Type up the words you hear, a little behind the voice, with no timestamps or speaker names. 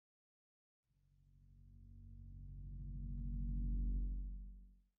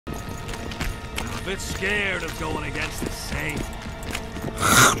bit scared of going against the same.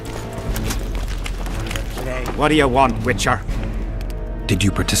 What do you want, Witcher? Did you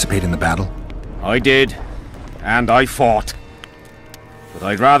participate in the battle? I did, and I fought. But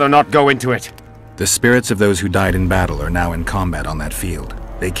I'd rather not go into it. The spirits of those who died in battle are now in combat on that field.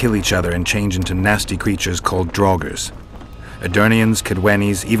 They kill each other and change into nasty creatures called draugrs. Eternians,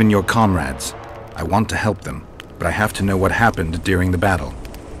 Kedwenis, even your comrades. I want to help them, but I have to know what happened during the battle.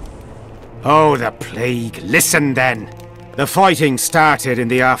 Oh, the plague. Listen then. The fighting started in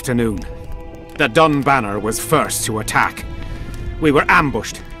the afternoon. The Dun Banner was first to attack. We were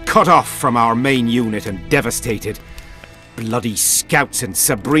ambushed, cut off from our main unit and devastated. Bloody scouts and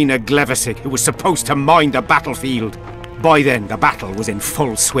Sabrina Glevesig, who was supposed to mind the battlefield. By then, the battle was in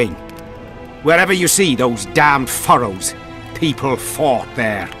full swing. Wherever you see those damned furrows, people fought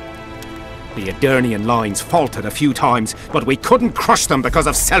there. The Eternian lines faltered a few times, but we couldn't crush them because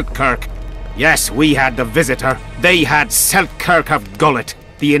of Seltkirk. Yes, we had the Visitor. They had Seltkirk of Gullet,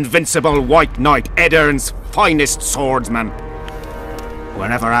 the invincible White Knight, Edern's finest swordsman.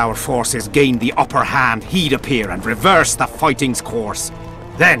 Whenever our forces gained the upper hand, he'd appear and reverse the fighting's course.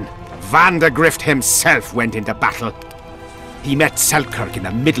 Then, Vandegrift himself went into battle. He met Seltkirk in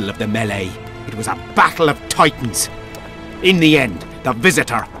the middle of the melee. It was a battle of titans. In the end, the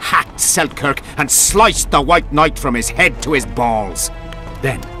Visitor hacked Seltkirk and sliced the White Knight from his head to his balls.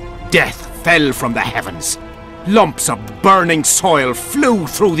 Then, death fell from the heavens. Lumps of burning soil flew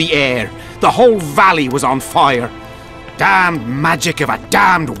through the air. The whole valley was on fire. Damned magic of a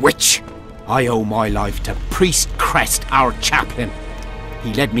damned witch! I owe my life to Priest Crest, our chaplain.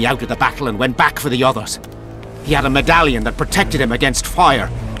 He led me out of the battle and went back for the others. He had a medallion that protected him against fire.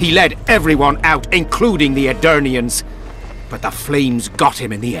 He led everyone out, including the Eternians. But the flames got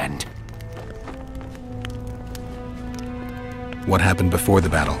him in the end. What happened before the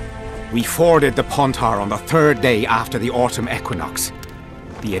battle? We forded the Pontar on the third day after the autumn equinox.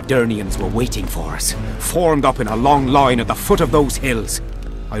 The Eternians were waiting for us, formed up in a long line at the foot of those hills.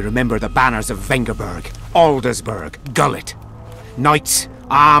 I remember the banners of Vengerberg, Aldersburg, Gullet. Knights,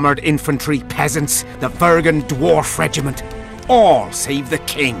 armoured infantry, peasants, the Vergen dwarf regiment. All save the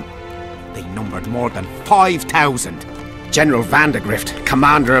king. They numbered more than 5,000. General Vandegrift,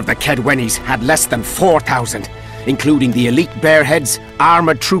 commander of the Kedwenis, had less than 4,000, including the elite Bearheads,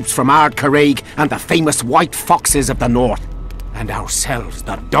 armoured troops from Ard Caraig, and the famous White Foxes of the north. And ourselves,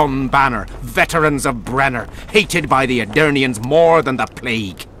 the Dun Banner, veterans of Brenner, hated by the Eternians more than the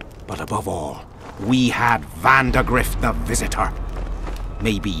plague. But above all, we had Vandegrift the Visitor.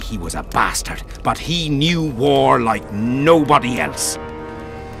 Maybe he was a bastard, but he knew war like nobody else.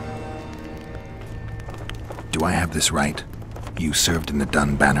 Do I have this right? You served in the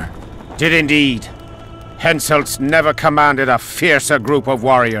Dun Banner? Did indeed. Henselt's never commanded a fiercer group of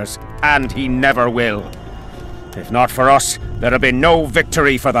warriors, and he never will. If not for us, there'd have been no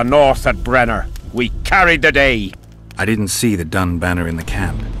victory for the North at Brenner. We carried the day. I didn't see the Dun Banner in the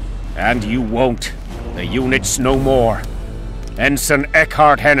camp. And you won't. The unit's no more. Ensign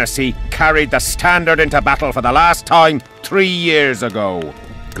Eckhart Hennessy carried the standard into battle for the last time 3 years ago.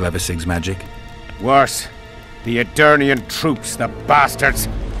 Glevesig's magic? Worse. The Eternian troops, the bastards.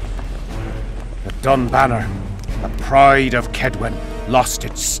 The Dun Banner, the pride of Kedwen, lost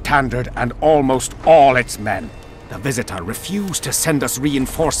its standard and almost all its men. The Visitor refused to send us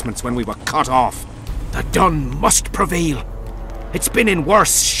reinforcements when we were cut off. The Dun must prevail. It's been in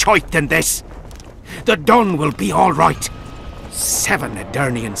worse shite than this. The Dun will be all right. 7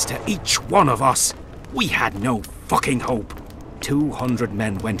 Eternians to each one of us. We had no fucking hope. 200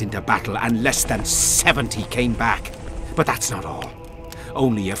 men went into battle and less than 70 came back. But that's not all.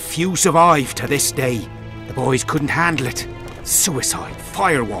 Only a few survived to this day. The boys couldn't handle it. Suicide,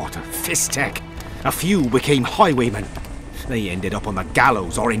 firewater, fistek. A few became highwaymen. They ended up on the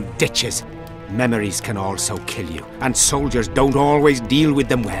gallows or in ditches. Memories can also kill you, and soldiers don't always deal with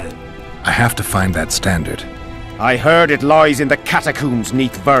them well. I have to find that standard. I heard it lies in the catacombs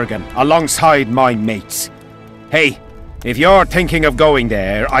neath Vergen, alongside my mates. Hey, if you're thinking of going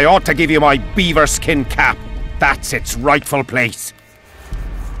there, I ought to give you my beaver skin cap. That's its rightful place.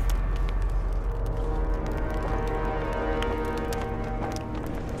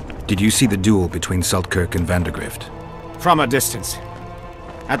 Did you see the duel between Seltkirk and Vandegrift? From a distance.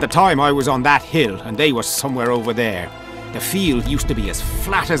 At the time I was on that hill, and they were somewhere over there. The field used to be as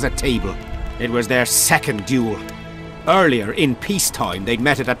flat as a table. It was their second duel. Earlier, in peacetime, they'd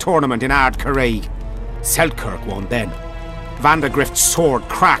met at a tournament in Ard Caraig. Seltkirk won then. Vandegrift's sword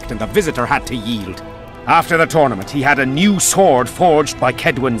cracked and the Visitor had to yield. After the tournament, he had a new sword forged by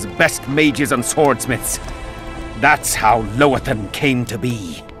Kedwen's best mages and swordsmiths. That's how Loathan came to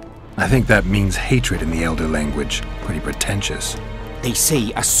be. I think that means hatred in the Elder language. Pretty pretentious. They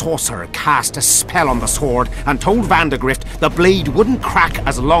say a sorcerer cast a spell on the sword and told Vandergrift the blade wouldn't crack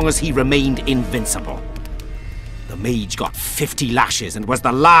as long as he remained invincible. The mage got 50 lashes and was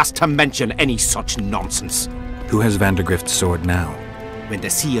the last to mention any such nonsense. Who has Vandergrift's sword now? When the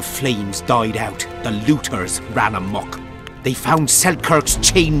Sea of Flames died out, the looters ran amok. They found Selkirk's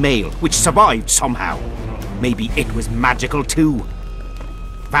chainmail, which survived somehow. Maybe it was magical too.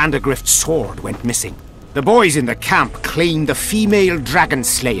 Vandergrift's sword went missing. The boys in the camp claim the female dragon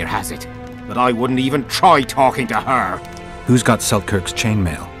slayer has it, but I wouldn't even try talking to her. Who's got Selkirk's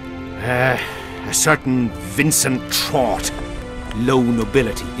chainmail? A certain Vincent Trott. Low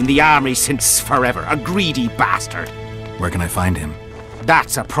nobility, in the army since forever, a greedy bastard. Where can I find him?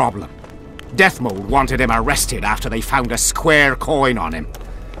 That's a problem. Deathmold wanted him arrested after they found a square coin on him.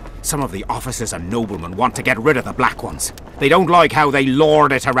 Some of the officers and noblemen want to get rid of the Black Ones. They don't like how they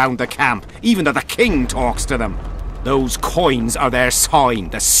lord it around the camp, even though the king talks to them. Those coins are their sign,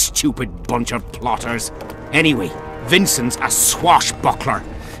 the stupid bunch of plotters. Anyway, Vincent's a swashbuckler.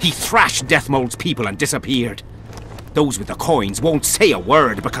 He thrashed Deathmold's people and disappeared. Those with the coins won't say a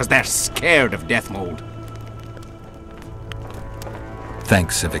word because they're scared of Deathmold.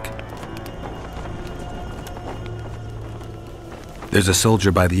 Thanks, Civic. There's a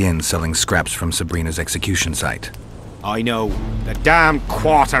soldier by the inn selling scraps from Sabrina's execution site. I know. The damn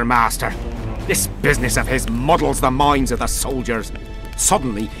quartermaster. This business of his muddles the minds of the soldiers.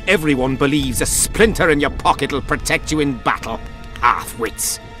 Suddenly, everyone believes a splinter in your pocket'll protect you in battle.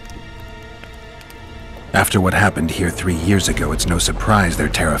 Half-wits. After what happened here 3 years ago, it's no surprise they're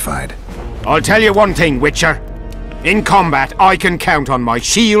terrified. I'll tell you one thing, Witcher. In combat, I can count on my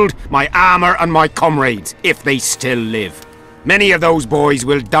shield, my armor, and my comrades, if they still live. Many of those boys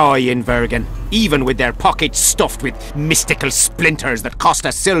will die in Vergen, even with their pockets stuffed with mystical splinters that cost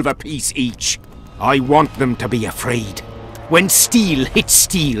a silver piece each. I want them to be afraid. When steel hits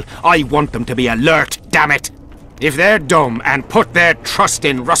steel, I want them to be alert, damn it! If they're dumb and put their trust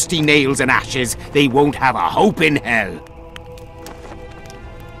in rusty nails and ashes, they won't have a hope in hell.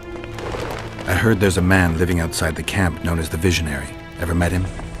 I heard there's a man living outside the camp known as the Visionary. Ever met him?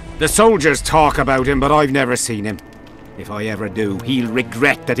 The soldiers talk about him, but I've never seen him. If I ever do, he'll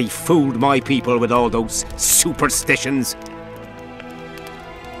regret that he fooled my people with all those superstitions.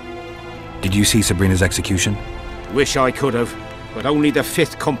 Did you see Sabrina's execution? Wish I could have, but only the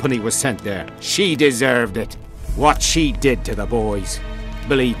 5th Company was sent there. She deserved it. What she did to the boys.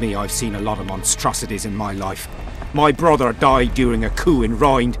 Believe me, I've seen a lot of monstrosities in my life. My brother died during a coup in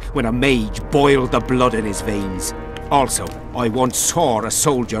Rhind when a mage boiled the blood in his veins. Also, I once saw a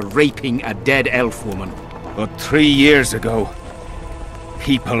soldier raping a dead elf woman. But 3 years ago,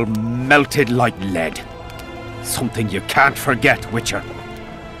 people melted like lead. Something you can't forget, Witcher.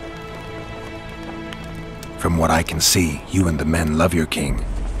 From what I can see, you and the men love your king.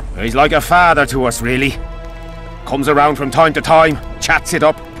 He's like a father to us, really. Comes around from time to time, chats it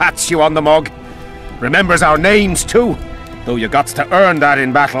up, pats you on the mug. Remembers our names, too, though you gots to earn that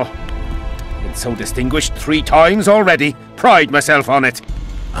in battle. Been so distinguished 3 times already. Pride myself on it.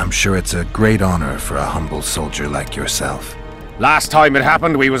 I'm sure it's a great honor for a humble soldier like yourself. Last time it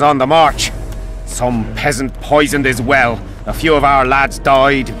happened, we was on the march. Some peasant poisoned his well. A few of our lads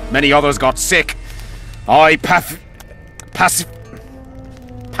died, many others got sick. I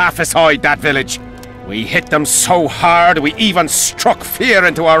pacified that village. We hit them so hard, we even struck fear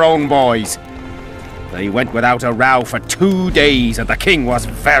into our own boys. They went without a row for 2 days, and the king was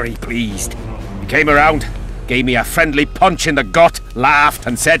very pleased. He came around, gave me a friendly punch in the gut, laughed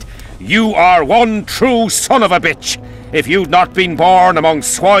and said, "You are one true son of a bitch. If you'd not been born among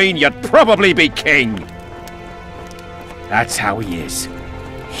swine, you'd probably be king." That's how he is.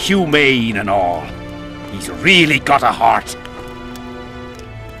 Humane and all. He's really got a heart.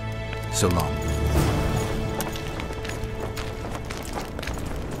 So long.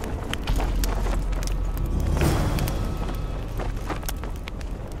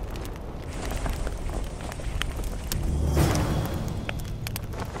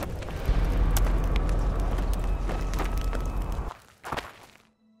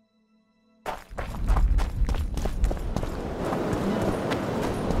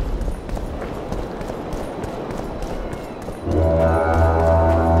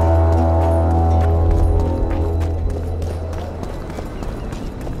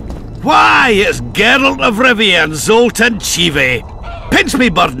 Why, it's Geralt of Rivia and Zoltan Chive. Pinch me,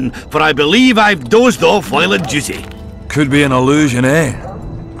 burden, for I believe I've dozed off while on duty. Could be an illusion, eh?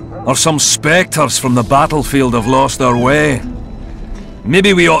 Or some spectres from the battlefield have lost their way.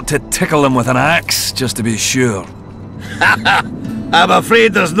 Maybe we ought to tickle them with an axe, just to be sure. I'm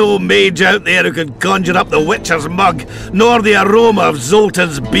afraid there's no mage out there who can conjure up the Witcher's mug, nor the aroma of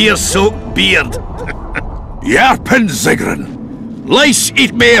Zoltan's beer-soaked beard. Yarpen Zigrin! Lice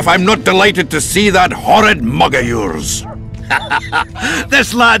eat me if I'm not delighted to see that horrid mug of yours.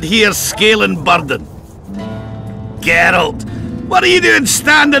 This lad here's scaling burden. Geralt, what are you doing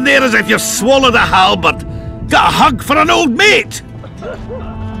standing there as if you've swallowed a halberd? Got a hug for an old mate?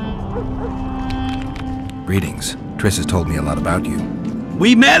 Greetings. Triss has told me a lot about you.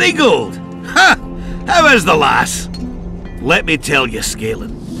 We Marigold? Ha! How is the lass? Let me tell you,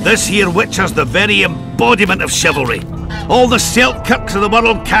 Scalen, this here Witcher's the very embodiment of chivalry. All the Selkirks of the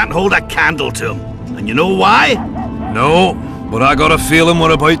world can't hold a candle to him. And you know why? No, but I got a feeling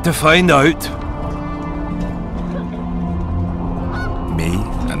we're about to find out. Me?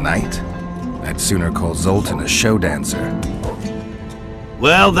 A knight? I'd sooner call Zoltan a show dancer.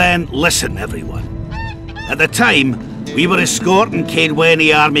 Well then, listen everyone. At the time, we were escorting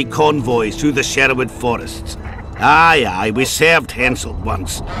Caedwene army convoys through the Sherwood forests. Aye, we served Henselt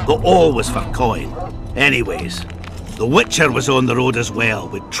once, but all was for coin. Anyways, the Witcher was on the road as well,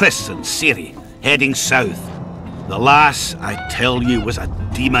 with Triss and Ciri, heading south. The lass, I tell you, was a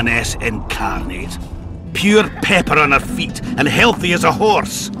demoness incarnate. Pure pepper on her feet, and healthy as a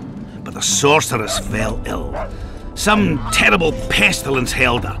horse. But the sorceress fell ill. Some terrible pestilence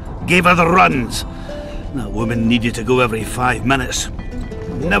held her, gave her the runs. That woman needed to go every 5 minutes.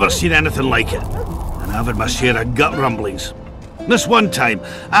 Never seen anything like it. And I've had my share of gut rumblings. This one time,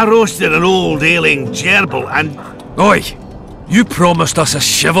 I roasted an old ailing gerbil and... Oi! You promised us a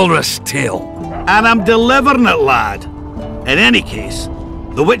chivalrous tale. And I'm delivering it, lad. In any case,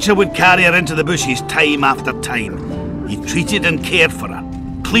 the Witcher would carry her into the bushes time after time. He treated and cared for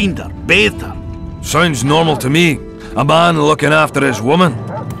her, cleaned her, bathed her. Sounds normal to me. A man looking after his woman.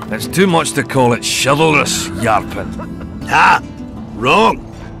 It's too much to call it chivalrous, Yarpen. Ah, wrong.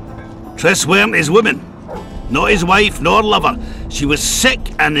 Triss weren't his woman. Not his wife nor lover. She was sick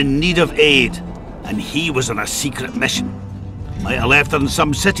and in need of aid. And he was on a secret mission. Might have left her in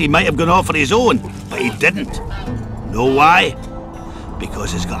some city, might have gone off on his own, but he didn't. Know why?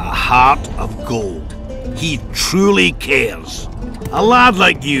 Because he's got a heart of gold. He truly cares. A lad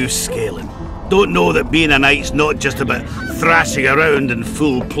like you, Scalen, don't know that being a knight's not just about thrashing around in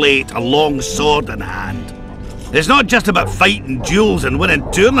full plate, a long sword in hand. It's not just about fighting duels and winning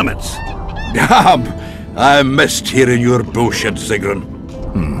tournaments. I missed hearing your bullshit, Zigrin.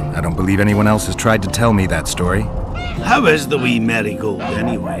 I don't believe anyone else has tried to tell me that story. How is the wee Marigold,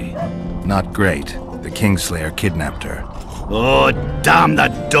 anyway? Not great. The Kingslayer kidnapped her. Oh, damn the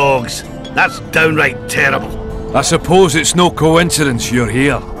dogs! That's downright terrible. I suppose it's no coincidence you're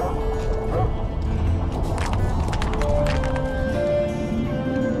here.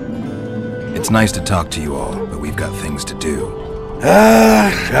 It's nice to talk to you all, but we've got things to do.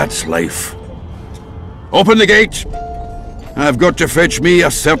 That's life. Open the gate. I've got to fetch me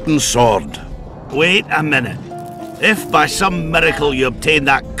a certain sword. Wait a minute. If by some miracle you obtain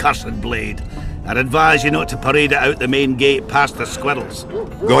that cursed blade, I'd advise you not to parade it out the main gate past the squirrels.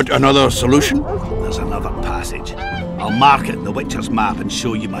 Got another solution? There's another passage. I'll mark it in the Witcher's map and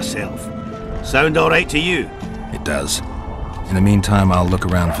show you myself. Sound all right to you? It does. In the meantime, I'll look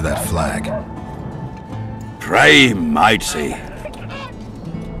around for that flag. Prime, I'd say.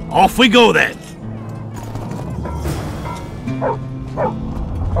 Off we go then.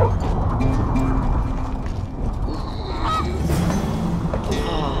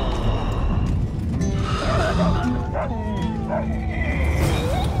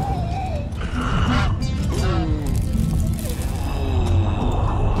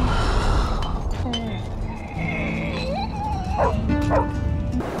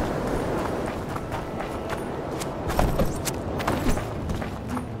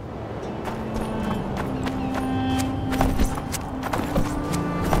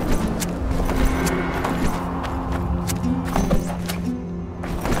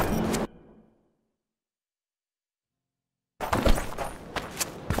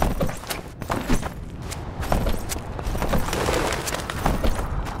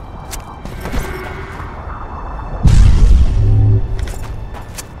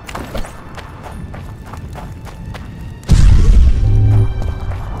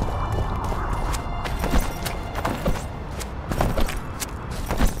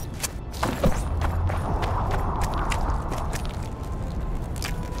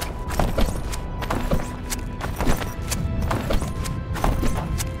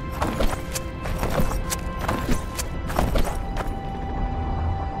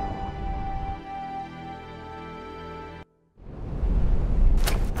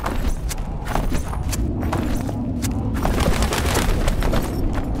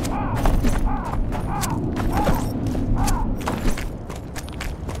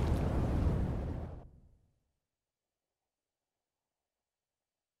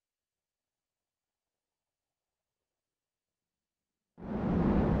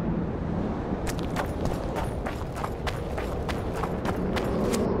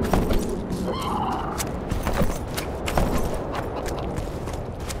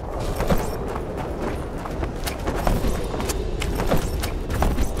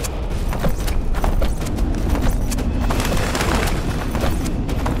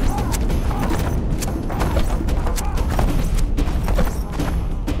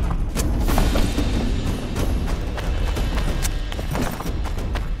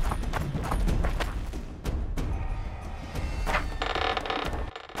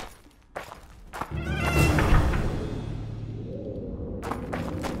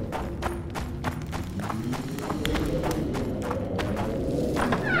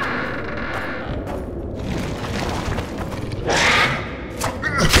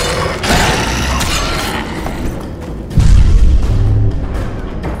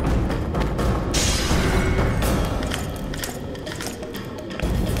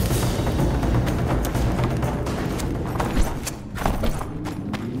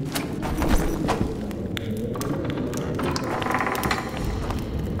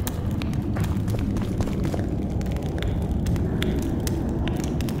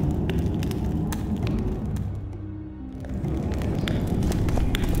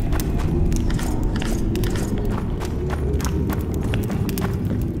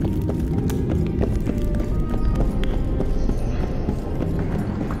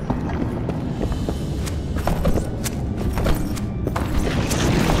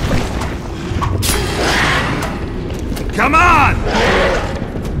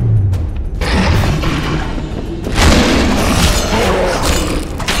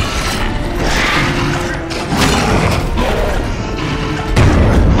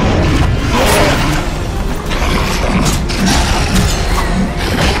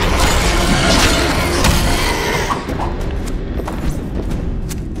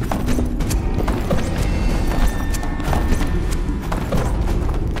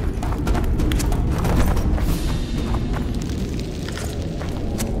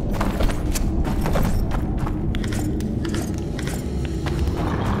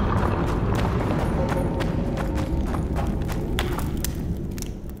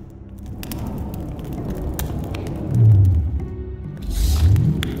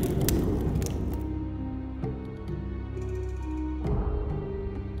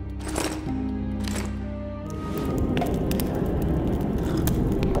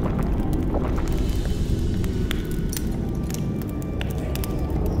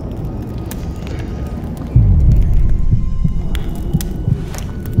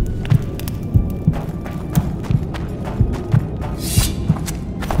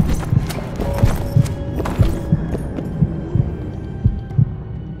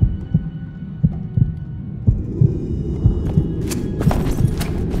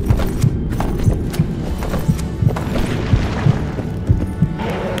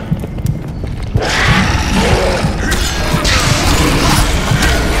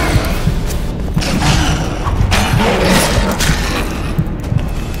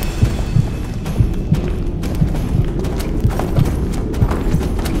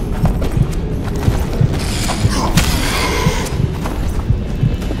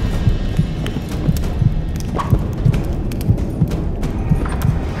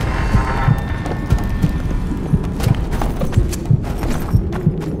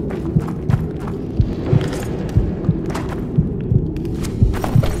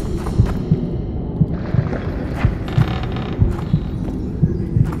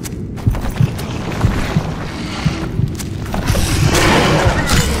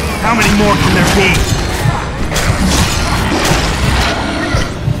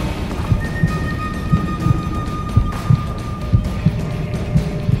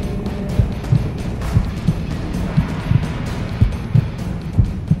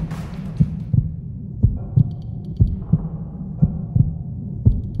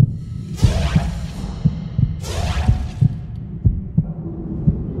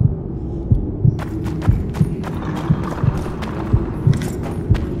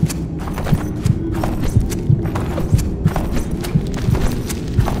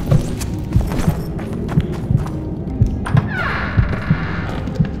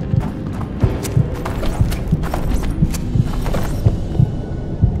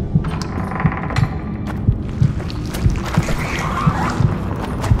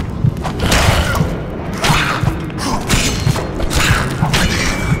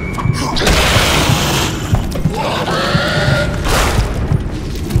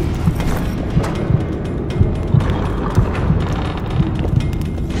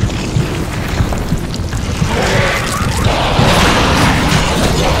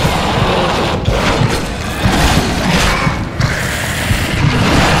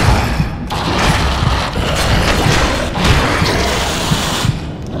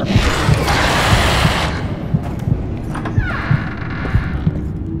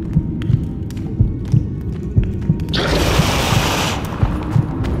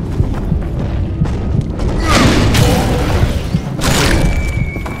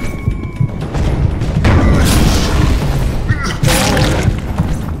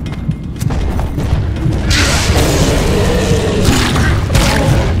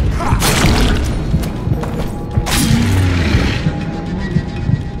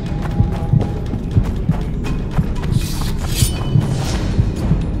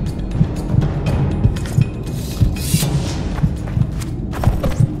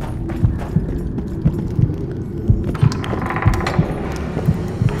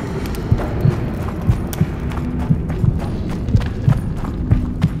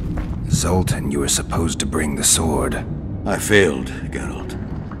 Zoltan, you were supposed to bring the sword. I failed, Geralt.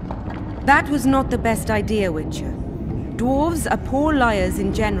 That was not the best idea, Witcher. Dwarves are poor liars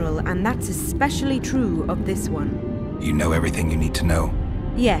in general, and that's especially true of this one. You know everything you need to know?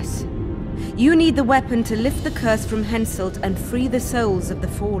 Yes. You need the weapon to lift the curse from Henselt and free the souls of the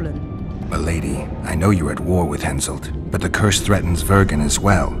fallen. Milady, I know you're at war with Henselt, but the curse threatens Vergen as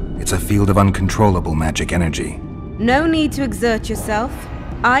well. It's a field of uncontrollable magic energy. No need to exert yourself.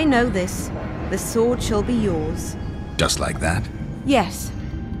 I know this. The sword shall be yours. Just like that? Yes.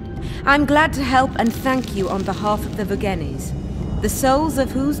 I'm glad to help and thank you on behalf of the Vergenes, the souls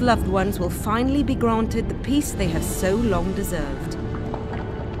of whose loved ones will finally be granted the peace they have so long deserved.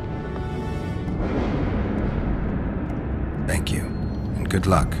 Thank you, and good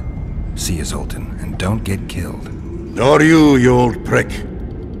luck. See you, Zoltan, and don't get killed. Nor you old prick.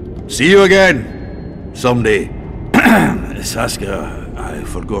 See you again. Someday. Saskia, I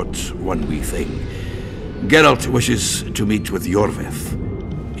forgot one wee thing. Geralt wishes to meet with Yorvith.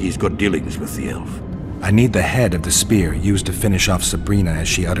 He's got dealings with the elf. I need the head of the spear used to finish off Sabrina as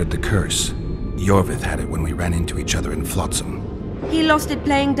she uttered the curse. Yorvith had it when we ran into each other in Flotsam. He lost it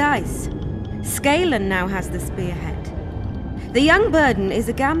playing dice. Scalen now has the spearhead. The young Burden is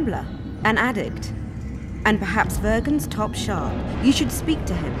a gambler, an addict, and perhaps Vergen's top sharp. You should speak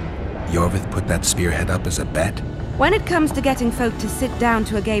to him. Yorvith put that spearhead up as a bet? When it comes to getting folk to sit down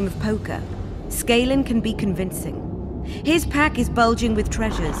to a game of poker, Scalen can be convincing. His pack is bulging with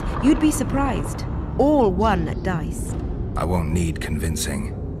treasures. You'd be surprised. All won at dice. I won't need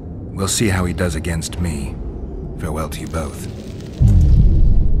convincing. We'll see how he does against me. Farewell to you both.